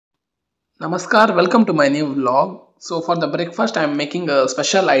Namaskar, welcome to my new vlog. So for the breakfast I am making a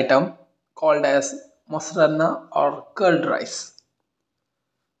special item called as masrana or curd rice.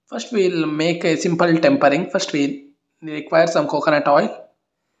 First we'll make a simple tempering. First we require some coconut oil,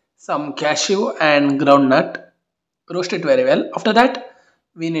 some cashew and groundnut. Roast it very well. After that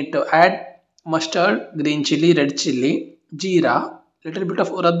we need to add mustard, green chili, red chili, jeera, little bit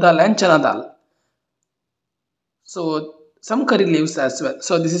of urad dal and chana dal. So some curry leaves as well.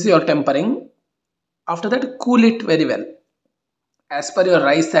 So this is your tempering. After that cool it very well. As per your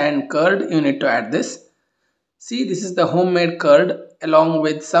rice and curd, you need to add this. See, this is the homemade curd along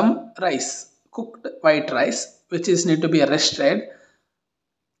with some rice, cooked white rice, which is need to be rested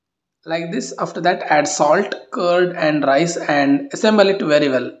like this. After that, add salt, curd, and rice and assemble it very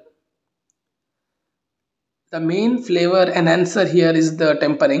well. The main flavor enhancer here is the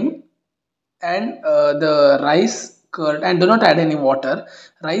tempering and the rice curd, and do not add any water.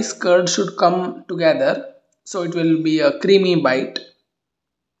 Rice curd should come together so it will be a creamy bite.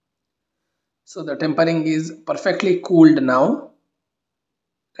 So the tempering is perfectly cooled now.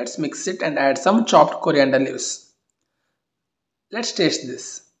 Let's mix it and add some chopped coriander leaves. Let's taste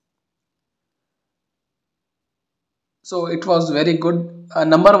this. So it was very good.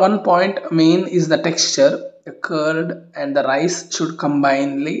 Number one point main is the texture. The curd and the rice should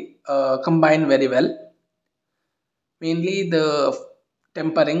combine very well. Mainly the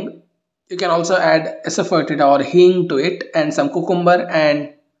tempering. You can also add asafoetida or hing to it and some cucumber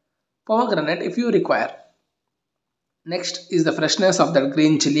and pomegranate if you require. Next is the freshness of the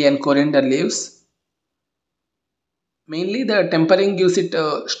green chili and coriander leaves. Mainly the tempering gives it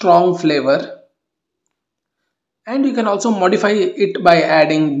a strong flavor, and you can also modify it by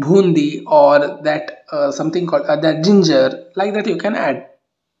adding bhundi or that something called that ginger, like that you can add.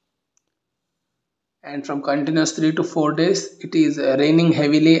 And from continuous 3 to 4 days it is raining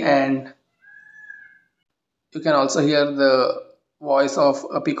heavily, and you can also hear the voice of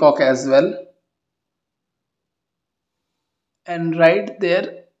a peacock as well. And right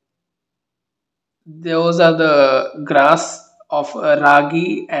there, those are the grass of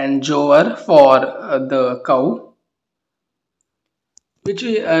ragi and jowar for the cow, which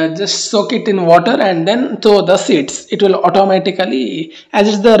we just soak it in water and then throw the seeds. It will automatically, as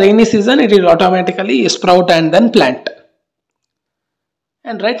it's the rainy season, it will automatically sprout and then plant.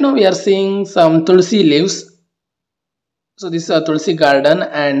 And right now we are seeing some tulsi leaves. So this is a tulsi garden,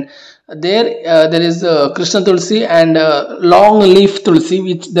 and there is krishna tulsi and long leaf tulsi,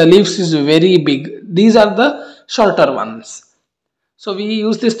 which the leaves is very big. These are the shorter ones. So we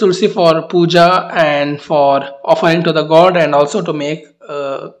use this tulsi for puja and for offering to the god, and also to make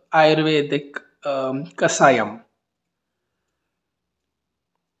Ayurvedic kasayam.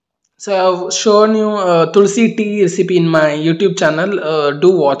 So I've shown you tulsi tea recipe in my YouTube channel.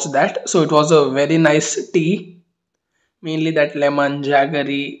 Do watch that. So it was a very nice tea. Mainly that lemon,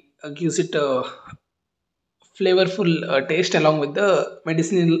 jaggery gives it a flavorful taste along with the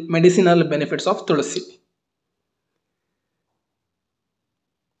medicinal benefits of tulsi.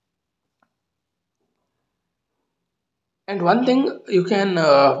 And one thing you can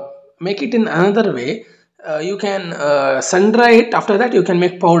make it in another way. You can sun dry it. After that, you can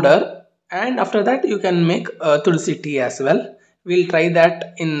make powder, and after that, you can make tulsi tea as well. We'll try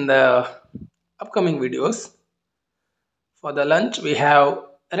that in the upcoming videos. For the lunch, we have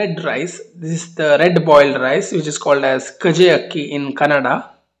red rice. This is the red boiled rice, which is called as kaje in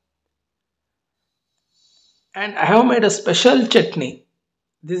Kannada. And I have made a special chutney.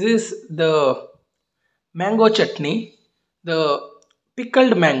 This is the mango chutney, the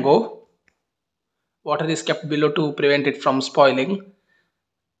pickled mango. Water is kept below to prevent it from spoiling.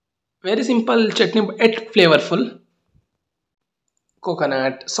 Very simple chutney, yet flavorful.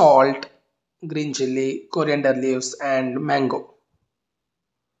 Coconut, salt, green chili, coriander leaves, and mango.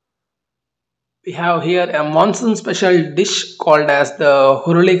 We have here a monsoon special dish called as the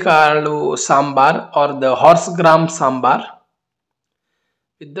Hurulikalu Sambar or the horse gram sambar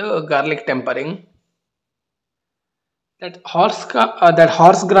with the garlic tempering. That horse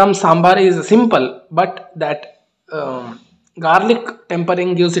gram sambar is simple, but that garlic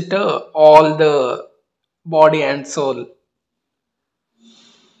tempering gives it all the body and soul.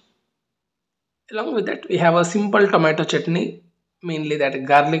 Along with that, we have a simple tomato chutney. Mainly that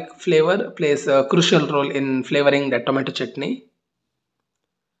garlic flavor plays a crucial role in flavoring that tomato chutney,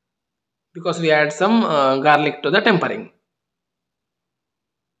 because we add some garlic to the tempering.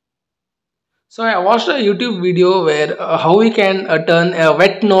 So I watched a YouTube video where how we can turn a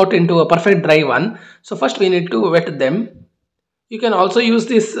wet note into a perfect dry one. So first we need to wet them. You can also use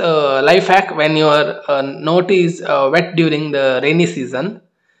this life hack when your note is wet during the rainy season.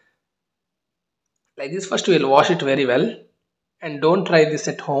 Like this, first we will wash it very well, and don't try this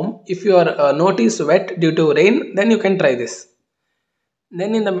at home. If your note is wet due to rain, then you can try this.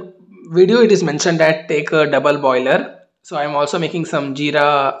 Then in the video it is mentioned that take a double boiler. So I am also making some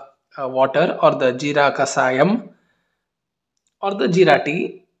jeera water, or the jeera kasayam, or the jeera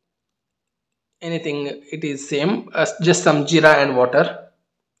tea, anything, it is same as just some jeera and water.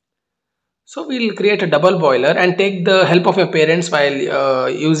 So we'll create a double boiler and take the help of your parents while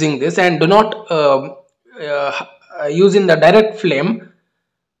using this, and do not use in the direct flame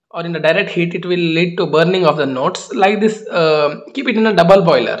or in the direct heat. It will lead to burning of the notes. Like this, keep it in a double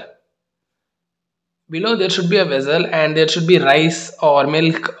boiler. Below there should be a vessel, and there should be rice or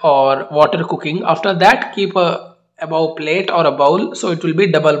milk or water cooking. After that, keep a above plate or a bowl, so it will be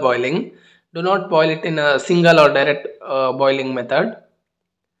double boiling. Do not boil it in a single or direct boiling method.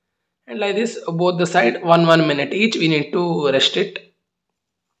 And like this, both the side 1 minute each, we need to rest it.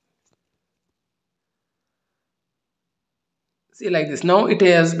 See, like this, now it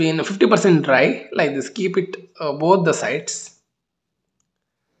has been 50% dry. Like this, keep it both the sides.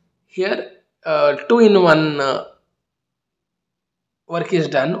 Here 2-in-1 work is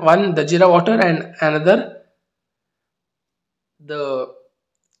done. One, the jeera water, and another, the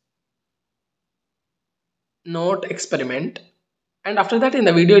note experiment. And after that, in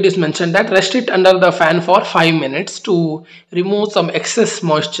the video it is mentioned that rest it under the fan for 5 minutes to remove some excess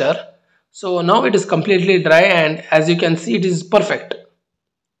moisture. So now it is completely dry, and as you can see, it is perfect.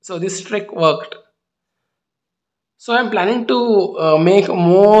 So this trick worked. So I'm planning to make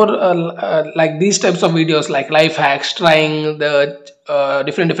more like these types of videos, like life hacks, trying the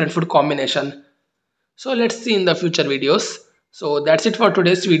different food combination. So let's see in the future videos. So that's it for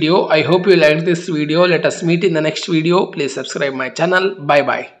today's video. I hope you liked this video. Let us meet in the next video. Please subscribe my channel. Bye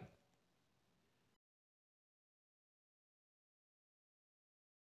bye.